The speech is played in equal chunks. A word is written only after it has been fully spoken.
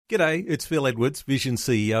G'day, it's Phil Edwards, Vision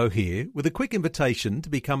CEO here, with a quick invitation to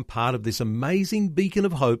become part of this amazing beacon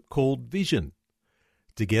of hope called Vision.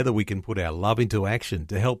 Together we can put our love into action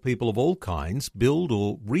to help people of all kinds build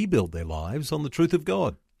or rebuild their lives on the truth of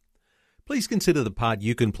God. Please consider the part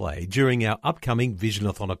you can play during our upcoming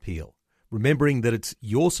Visionathon appeal, remembering that it's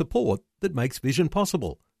your support that makes Vision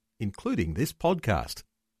possible, including this podcast.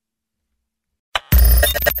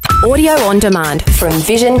 Audio on demand from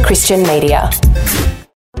Vision Christian Media.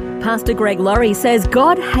 Pastor Greg Laurie says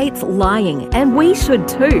God hates lying, and we should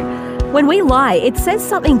too. When we lie, it says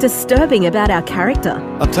something disturbing about our character.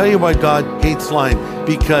 I'll tell you why God hates lying,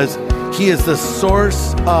 because He is the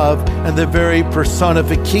source of and the very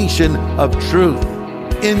personification of truth.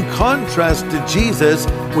 In contrast to Jesus,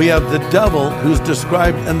 we have the devil, who's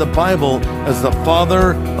described in the Bible as the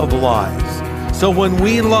father of lies. So when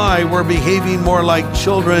we lie, we're behaving more like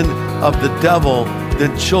children of the devil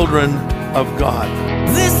than children of God.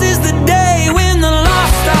 This is the day when the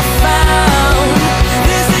lost are found.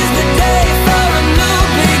 This is the day for a new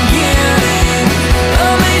beginning.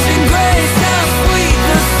 Amazing grace, how sweet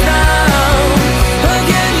the sound.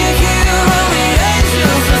 Again you hear all the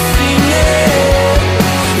angels are singing.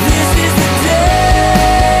 This is the day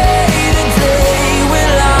when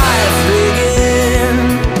life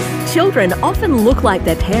begins. Children often look like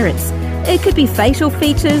their parents. It could be facial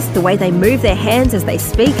features, the way they move their hands as they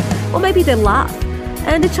speak, or maybe their laugh.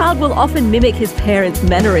 And a child will often mimic his parents'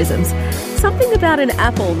 mannerisms. Something about an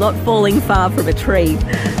apple not falling far from a tree.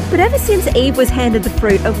 But ever since Eve was handed the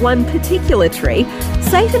fruit of one particular tree,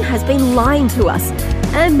 Satan has been lying to us,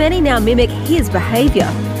 and many now mimic his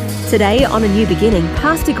behaviour. Today on A New Beginning,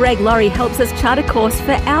 Pastor Greg Laurie helps us chart a course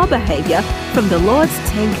for our behaviour from the Lord's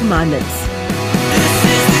 10 Commandments. This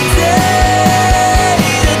is the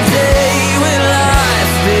day when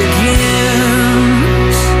life begins.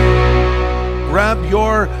 Grab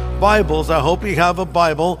your Bibles. I hope you have a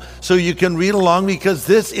Bible so you can read along, because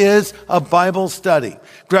this is a Bible study.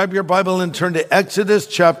 Grab your Bible and turn to Exodus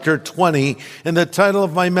chapter 20. And the title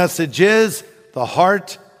of my message is The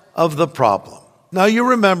Heart of the Problem. Now you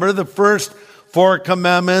remember the first 4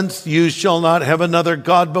 commandments. You shall not have another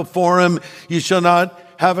God before him. You shall not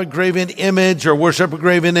have a graven image or worship a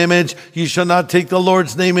graven image. You shall not take the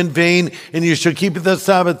Lord's name in vain, and you shall keep the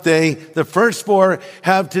Sabbath day. The first 4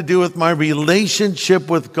 have to do with my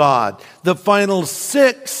relationship with God. The final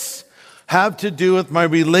 6 have to do with my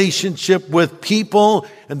relationship with people,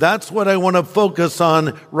 and that's what I want to focus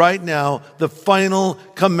on right now, the final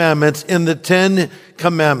commandments in the 10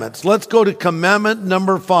 commandments. Let's go to commandment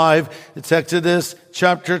number 5. It's Exodus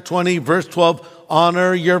chapter 20, verse 12.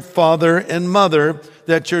 Honor your father and mother,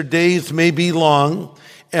 that your days may be long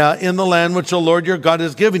in the land which the Lord your God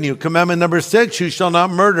has given you. Commandment number 6, you shall not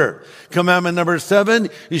murder. Commandment number 7,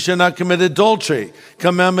 you shall not commit adultery.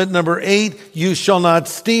 Commandment number 8, you shall not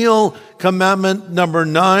steal. Commandment number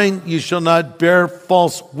 9, you shall not bear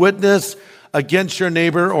false witness against your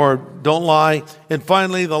neighbor, or don't lie. And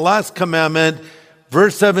finally, the last commandment,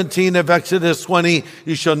 verse 17 of Exodus 20,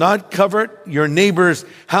 you shall not covet your neighbor's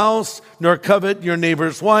house, nor covet your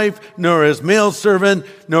neighbor's wife, nor his male servant,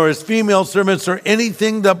 nor his female servants, or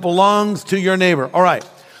anything that belongs to your neighbor. All right,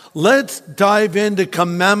 let's dive into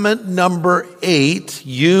commandment number 8,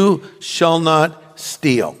 you shall not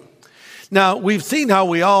steal. Now, we've seen how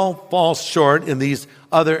we all fall short in these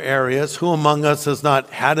other areas. Who among us has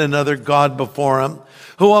not had another God before him?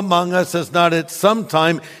 Who among us has not at some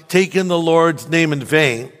time taken the Lord's name in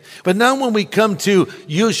vain? But now when we come to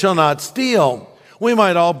you shall not steal, we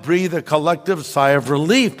might all breathe a collective sigh of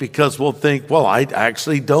relief, because we'll think, well, I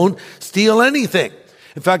actually don't steal anything.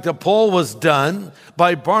 In fact, a poll was done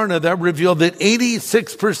by Barna that revealed that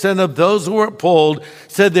 86% of those who were polled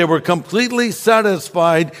said they were completely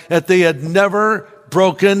satisfied that they had never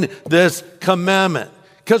broken this commandment.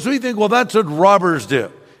 Because we think, well, that's what robbers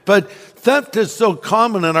do. But theft is so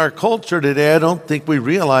common in our culture today, I don't think we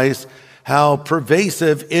realize how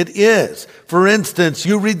pervasive it is. For instance,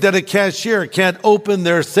 you read that a cashier can't open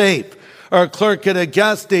their safe, or a clerk at a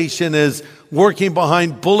gas station is working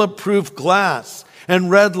behind bulletproof glass,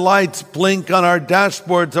 and red lights blink on our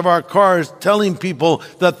dashboards of our cars, telling people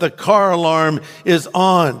that the car alarm is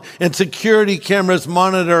on. And security cameras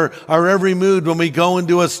monitor our every mood when we go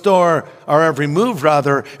into a store, our every move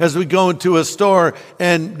rather, as we go into a store,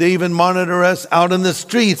 and they even monitor us out in the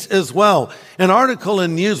streets as well. An article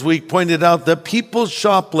in Newsweek pointed out that people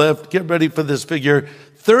shoplift, get ready for this figure,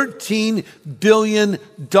 $13 billion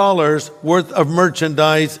worth of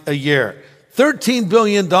merchandise a year. $13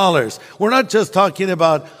 billion. We're not just talking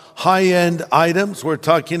about high-end items. We're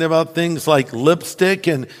talking about things like lipstick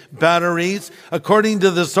and batteries. According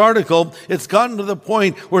to this article, it's gotten to the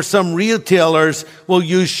point where some retailers will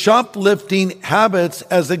use shoplifting habits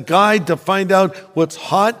as a guide to find out what's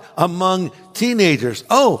hot among teenagers.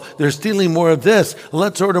 Oh, they're stealing more of this.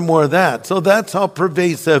 Let's order more of that. So that's how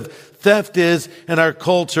pervasive theft is in our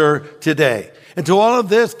culture today. And to all of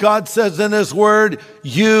this, God says in His Word,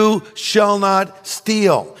 you shall not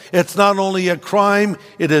steal. It's not only a crime,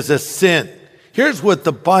 it is a sin. Here's what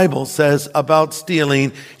the Bible says about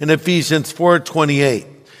stealing in Ephesians 4:28.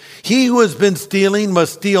 He who has been stealing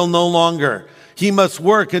must steal no longer. He must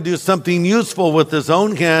work and do something useful with his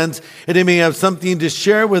own hands, and he may have something to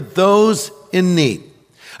share with those in need.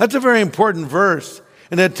 That's a very important verse.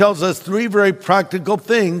 And it tells us three very practical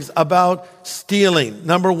things about stealing.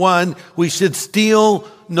 Number one, we should steal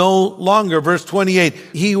no longer. Verse 28,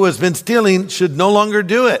 he who has been stealing should no longer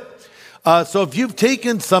do it. So if you've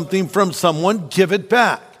taken something from someone, give it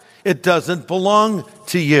back. It doesn't belong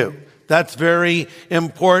to you. That's very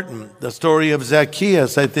important. The story of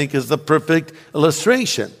Zacchaeus, I think, is the perfect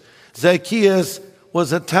illustration. Zacchaeus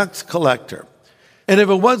was a tax collector. And if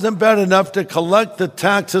it wasn't bad enough to collect the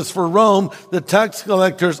taxes for Rome, the tax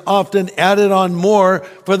collectors often added on more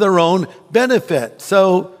for their own benefit.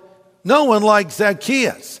 So no one liked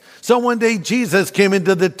Zacchaeus. So one day Jesus came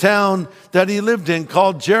into the town that he lived in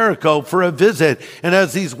called Jericho for a visit. And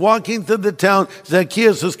as he's walking through the town,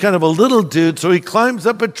 Zacchaeus was kind of a little dude. So he climbs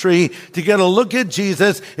up a tree to get a look at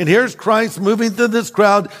Jesus. And here's Christ moving through this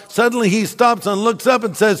crowd. Suddenly he stops and looks up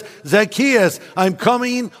and says, Zacchaeus, I'm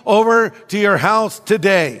coming over to your house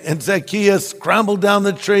today. And Zacchaeus scrambled down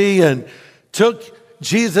the tree and took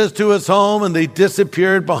Jesus to his home, and they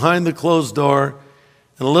disappeared behind the closed door.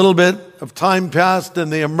 And a little bit of time passed,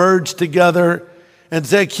 and they emerged together. And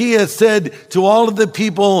Zacchaeus said to all of the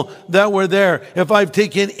people that were there, if I've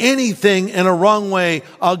taken anything in a wrong way,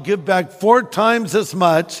 I'll give back 4 times as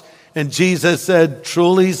much. And Jesus said,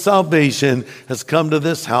 truly salvation has come to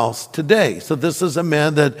this house today. So this is a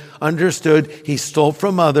man that understood he stole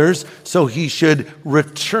from others, so he should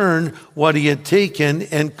return what he had taken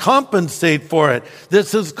and compensate for it.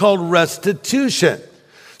 This is called restitution.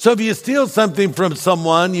 So if you steal something from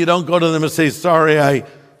someone, you don't go to them and say, sorry, I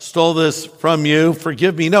stole this from you,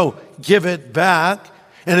 forgive me. No, give it back.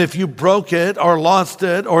 And if you broke it or lost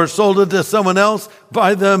it or sold it to someone else,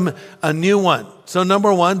 buy them a new one. So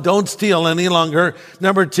number one, don't steal any longer.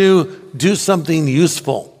 Number two, do something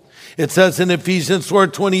useful. It says in Ephesians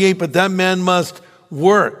 4:28, but that man must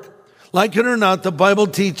work. Like it or not, the Bible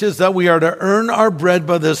teaches that we are to earn our bread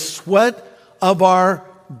by the sweat of our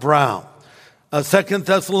brow. 2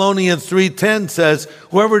 Thessalonians 3:10 says,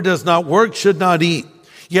 whoever does not work should not eat.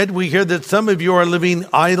 Yet we hear that some of you are living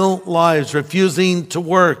idle lives, refusing to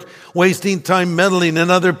work, wasting time meddling in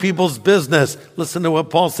other people's business. Listen to what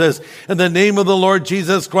Paul says. In the name of the Lord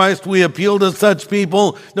Jesus Christ, we appeal to such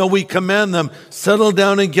people. No, we command them, settle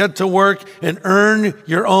down and get to work and earn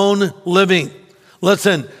your own living.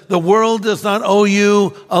 Listen, the world does not owe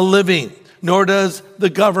you a living, nor does the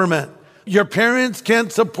government. Your parents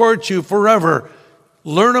can't support you forever.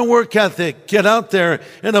 Learn a work ethic. Get out there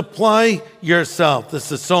and apply yourself.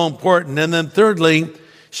 This is so important. And then thirdly,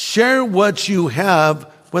 share what you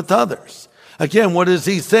have with others. Again, what does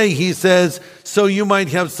he say? He says, so you might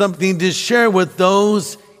have something to share with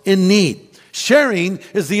those in need. Sharing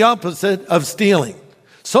is the opposite of stealing.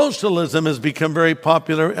 Socialism has become very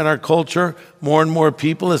popular in our culture. More and more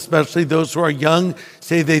people, especially those who are young,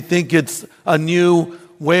 say they think it's a new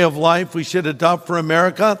way of life we should adopt for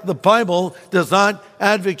America. The Bible does not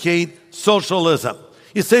advocate socialism.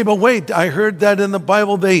 You say, but wait, I heard that in the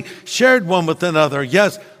Bible they shared one with another.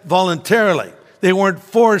 Yes, voluntarily. They weren't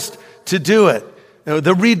forced to do it.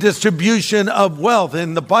 The redistribution of wealth.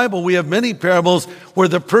 In the Bible, we have many parables where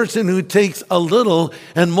the person who takes a little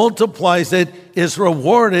and multiplies it is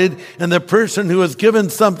rewarded, and the person who is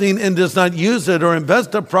given something and does not use it or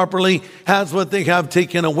invest it properly has what they have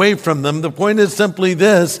taken away from them. The point is simply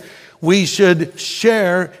this: we should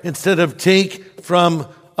share instead of take from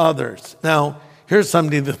others. Now, here's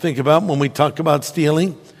something to think about when we talk about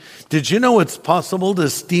stealing. Did you know it's possible to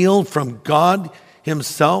steal from God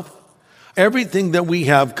Himself? Everything that we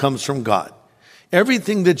have comes from God.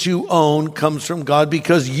 Everything that you own comes from God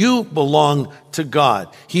because you belong to God.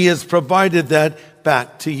 He has provided that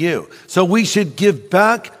back to you. So we should give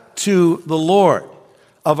back to the Lord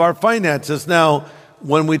of our finances. Now,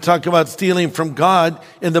 when we talk about stealing from God,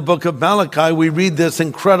 in the book of Malachi, we read this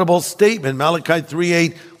incredible statement. Malachi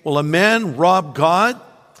 3:8, will a man rob God?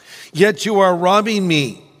 Yet you are robbing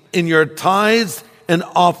me in your tithes and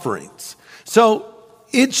offerings. So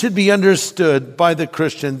it should be understood by the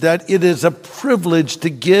Christian that it is a privilege to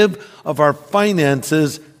give of our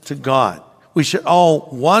finances to God. We should all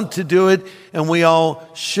want to do it, and we all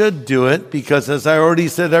should do it, because as I already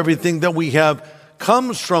said, everything that we have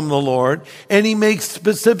comes from the Lord, and He makes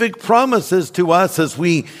specific promises to us as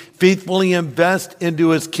we faithfully invest into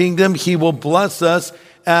His kingdom. He will bless us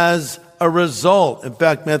as a result. In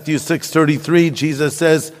fact, Matthew 6:33, Jesus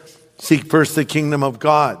says, "Seek first the kingdom of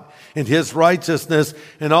God and His righteousness,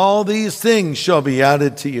 and all these things shall be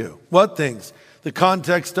added to you." What things? The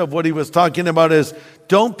context of what He was talking about is,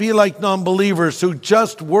 don't be like non-believers who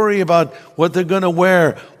just worry about what they're going to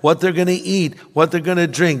wear, what they're going to eat, what they're going to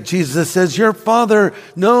drink. Jesus says, your Father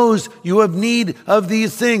knows you have need of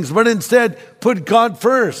these things, but instead put God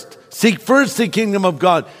first. Seek first the kingdom of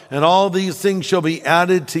God, and all these things shall be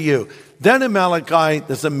added to you. Then in Malachi,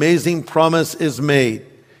 this amazing promise is made.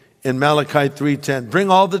 In Malachi 3:10,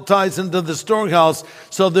 bring all the tithes into the storehouse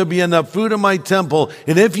so there'll be enough food in my temple.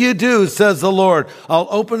 And if you do, says the Lord, I'll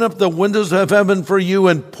open up the windows of heaven for you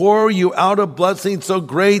and pour you out a blessing so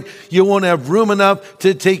great you won't have room enough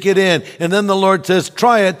to take it in. And then the Lord says,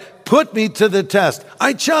 try it, put me to the test.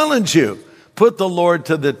 I challenge you, put the Lord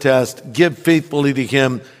to the test, give faithfully to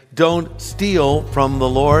Him. Don't steal from the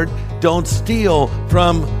Lord. Don't steal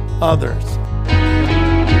from others.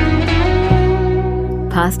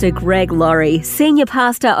 Pastor Greg Laurie, Senior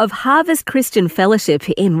Pastor of Harvest Christian Fellowship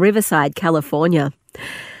in Riverside, California.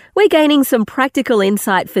 We're gaining some practical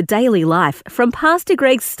insight for daily life from Pastor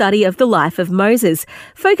Greg's study of the life of Moses,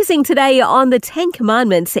 focusing today on the 10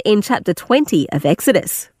 Commandments in chapter 20 of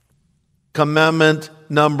Exodus. Commandment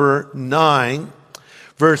number 9,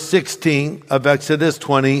 verse 16 of Exodus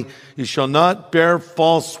 20, you shall not bear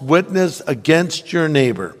false witness against your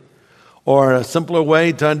neighbor. Or a simpler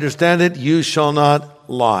way to understand it, you shall not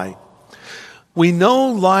lie. We know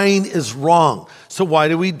lying is wrong, so why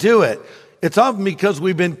do we do it? It's often because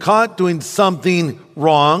we've been caught doing something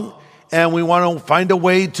wrong and we want to find a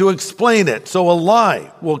way to explain it. So a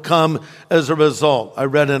lie will come as a result. I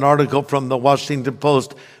read an article from the Washington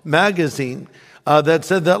Post magazine that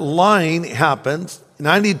said that lying happens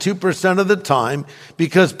 92% of the time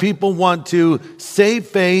because people want to save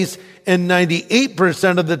face, and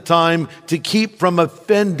 98% of the time to keep from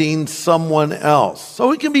offending someone else.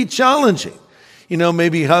 So it can be challenging. You know,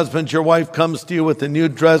 maybe husband, your wife comes to you with a new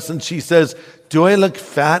dress and she says, do I look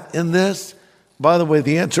fat in this? By the way,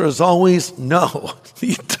 the answer is always no,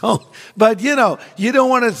 you don't. But you don't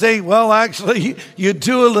want to say, well, actually, you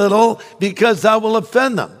do a little, because that will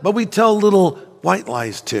offend them. But we tell little white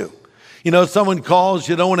lies too. You know, someone calls,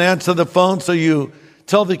 you don't want to answer the phone, so you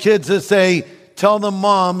tell the kids to say, tell them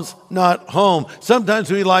mom's not home. Sometimes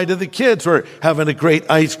we lie to the kids. We're having a great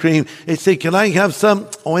ice cream. They say, can I have some?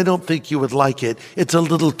 Oh, I don't think you would like it. It's a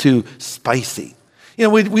little too spicy. You know,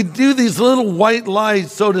 we do these little white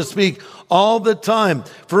lies, so to speak, all the time.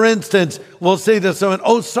 For instance, we'll say to someone,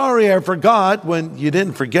 oh, sorry, I forgot, when you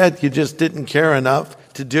didn't forget, you just didn't care enough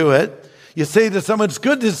to do it. You say to someone, it's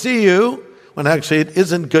good to see you, when actually it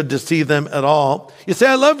isn't good to see them at all. You say,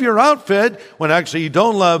 I love your outfit, when actually you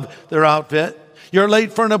don't love their outfit. You're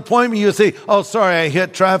late for an appointment. You say, oh, sorry, I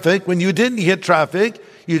hit traffic. When you didn't hit traffic,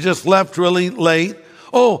 you just left really late.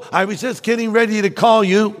 Oh, I was just getting ready to call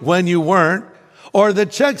you when you weren't. Or the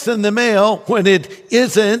check's in the mail when it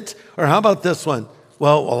isn't. Or how about this one?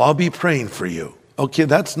 Well, I'll be praying for you. Okay,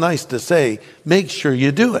 that's nice to say. Make sure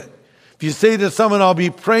you do it. If you say to someone, I'll be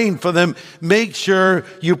praying for them, make sure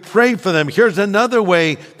you pray for them. Here's another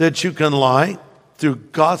way that you can lie: through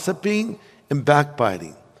gossiping and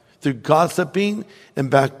backbiting. Through gossiping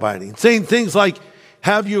and backbiting. Saying things like,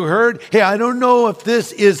 have you heard? Hey, I don't know if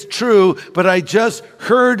this is true, but I just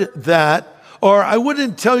heard that. Or I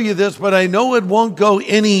wouldn't tell you this, but I know it won't go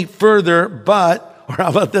any further, but, or how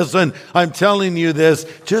about this one? I'm telling you this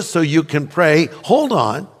just so you can pray. Hold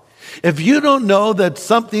on. If you don't know that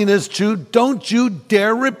something is true, don't you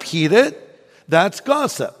dare repeat it. That's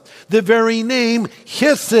gossip. The very name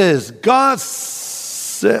hisses,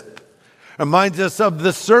 gossip. Reminds us of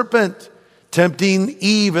the serpent tempting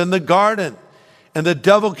Eve in the garden. And the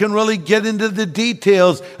devil can really get into the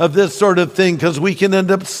details of this sort of thing, because we can end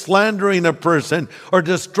up slandering a person or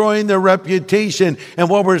destroying their reputation. And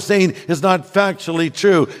what we're saying is not factually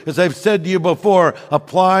true. As I've said to you before,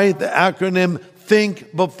 apply the acronym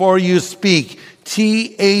Think Before You Speak.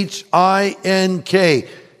 THINK.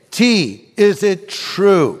 T, is it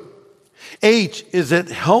true? H, is it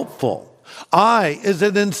helpful? I, is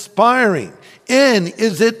it inspiring? N,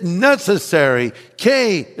 is it necessary?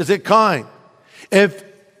 K, is it kind? If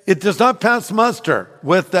it does not pass muster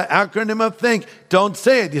with the acronym of THINK. Don't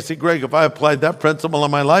say it. You say, Greg, if I applied that principle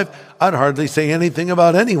in my life, I'd hardly say anything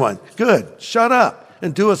about anyone. Good. Shut up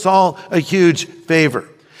and do us all a huge favor.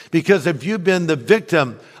 Because if you've been the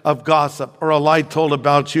victim of gossip or a lie told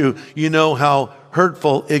about you, you know how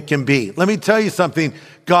hurtful it can be. Let me tell you something.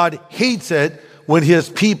 God hates it when his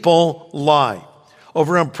people lie.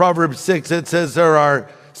 Over in Proverbs 6, it says there are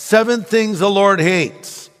 7 things the Lord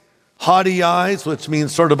hates. Haughty eyes, which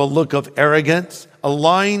means sort of a look of arrogance, a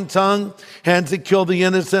lying tongue, hands that kill the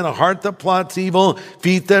innocent, a heart that plots evil,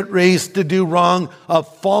 feet that race to do wrong, a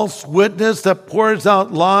false witness that pours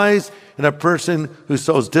out lies, and a person who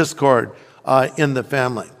sows discord in the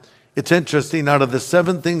family. It's interesting, out of the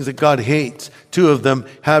 7 things that God hates, 2 of them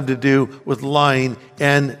have to do with lying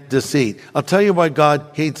and deceit. I'll tell you why God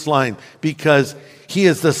hates lying, because he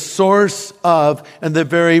is the source of and the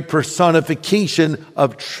very personification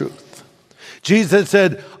of truth. Jesus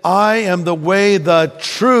said, I am the way, the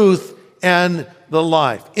truth, and the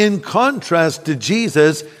life. In contrast to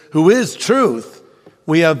Jesus, who is truth,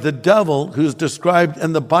 we have the devil, who's described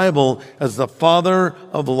in the Bible as the father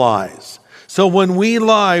of lies. So when we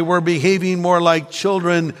lie, we're behaving more like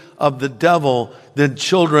children of the devil than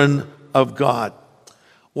children of God.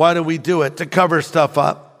 Why do we do it? To cover stuff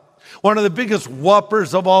up. One of the biggest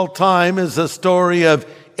whoppers of all time is the story of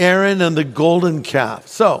Aaron and the golden calf.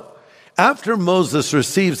 So, after Moses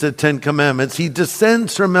receives the 10 Commandments, he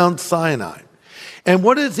descends from Mount Sinai. And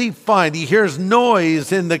what does he find? He hears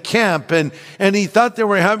noise in the camp, and he thought they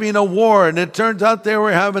were having a war, and it turns out they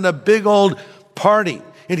were having a big old party.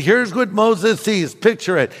 And here's what Moses sees.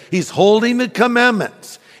 Picture it. He's holding the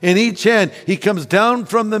commandments in each hand. He comes down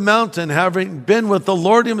from the mountain, having been with the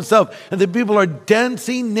Lord himself, and the people are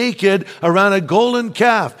dancing naked around a golden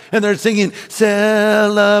calf, and they're singing,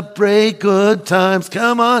 celebrate good times,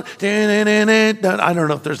 come on. I don't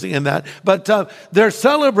know if they're singing that, but they're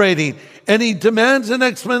celebrating, and he demands an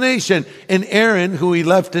explanation. And Aaron, who he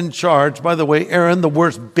left in charge, by the way, Aaron, the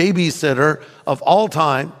worst babysitter of all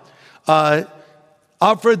time,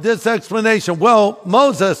 offered this explanation. Well,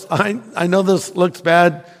 Moses, I know this looks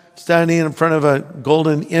bad, standing in front of a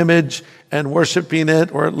golden image and worshiping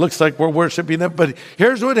it, or it looks like we're worshiping it, but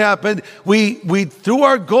here's what happened. We threw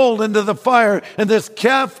our gold into the fire, and this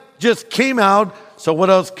calf just came out, so what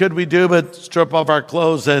else could we do but strip off our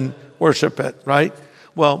clothes and worship it, right?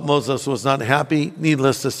 Well, Moses was not happy,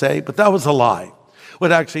 needless to say, but that was a lie.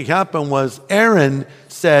 What actually happened was Aaron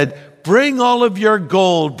said, bring all of your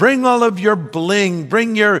gold, bring all of your bling,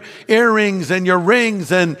 bring your earrings and your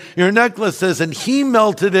rings and your necklaces. And he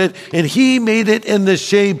melted it, and he made it in the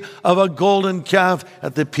shape of a golden calf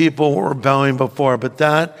that the people were bowing before. But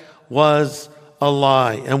that was a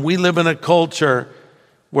lie. And we live in a culture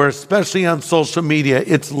where, especially on social media,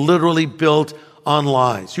 it's literally built on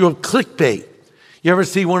lies. You have clickbait. You ever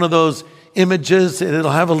see one of those images and it'll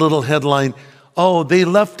have a little headline, oh, they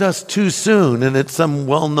left us too soon, and it's some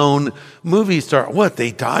well-known movie star. What,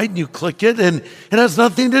 they died? You click it, and it has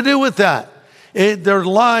nothing to do with that. They're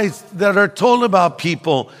lies that are told about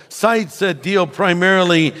people, sites that deal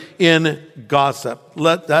primarily in gossip.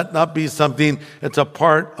 Let that not be something that's a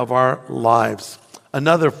part of our lives.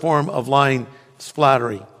 Another form of lying is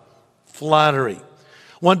flattery. Flattery.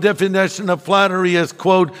 One definition of flattery is,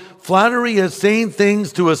 quote, flattery is saying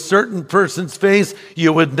things to a certain person's face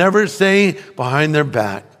you would never say behind their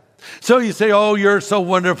back. So you say, oh, you're so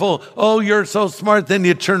wonderful. Oh, you're so smart. Then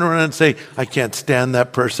you turn around and say, I can't stand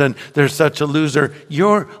that person. They're such a loser.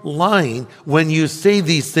 You're lying when you say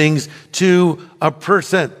these things to a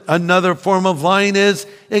person. Another form of lying is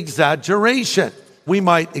exaggeration. We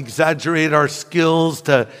might exaggerate our skills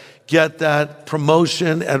to get that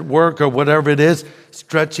promotion at work or whatever it is.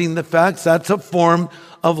 Stretching the facts, that's a form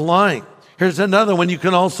of lying. Here's another one. You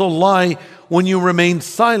can also lie when you remain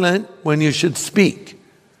silent when you should speak.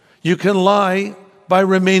 You can lie by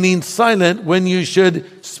remaining silent when you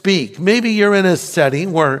should speak. Maybe you're in a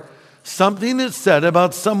setting where something is said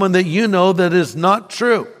about someone that you know that is not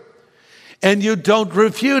true, and you don't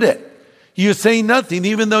refute it. You say nothing,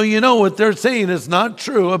 even though you know what they're saying is not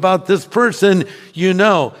true about this person you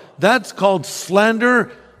know. That's called slander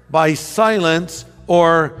by silence,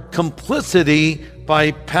 or complicity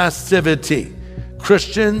by passivity.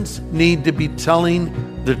 Christians need to be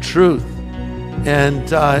telling the truth and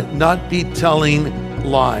not be telling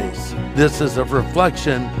lies. This is a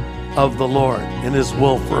reflection of the Lord and his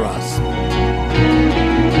will for us.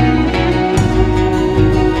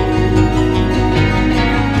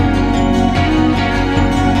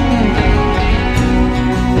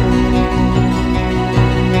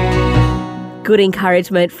 good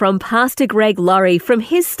encouragement from Pastor Greg Laurie from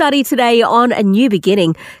his study today on a new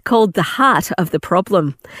beginning called The Heart of the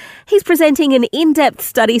Problem. He's presenting an in-depth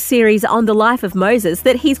study series on the life of Moses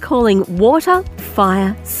that he's calling Water,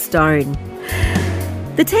 Fire, Stone.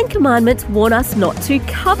 The Ten Commandments warn us not to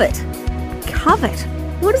covet. Covet?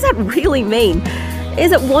 What does that really mean?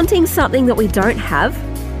 Is it wanting something that we don't have?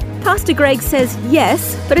 Pastor Greg says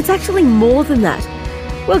yes, but it's actually more than that.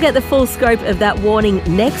 We'll get the full scope of that warning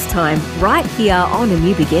next time, right here on A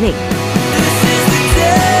New Beginning. This is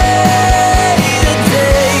the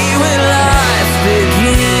day when life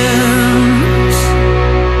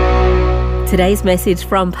begins. Today's message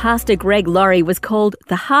from Pastor Greg Laurie was called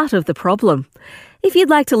The Heart of the Problem. If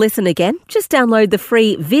you'd like to listen again, just download the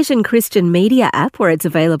free Vision Christian Media app where it's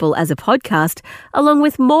available as a podcast, along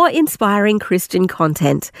with more inspiring Christian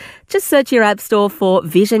content. Just search your app store for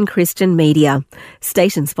Vision Christian Media.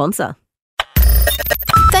 Station sponsor.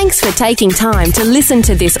 Thanks for taking time to listen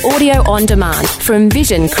to this audio on demand from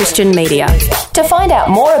Vision Christian Media. To find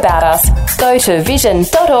out more about us, go to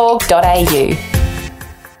vision.org.au.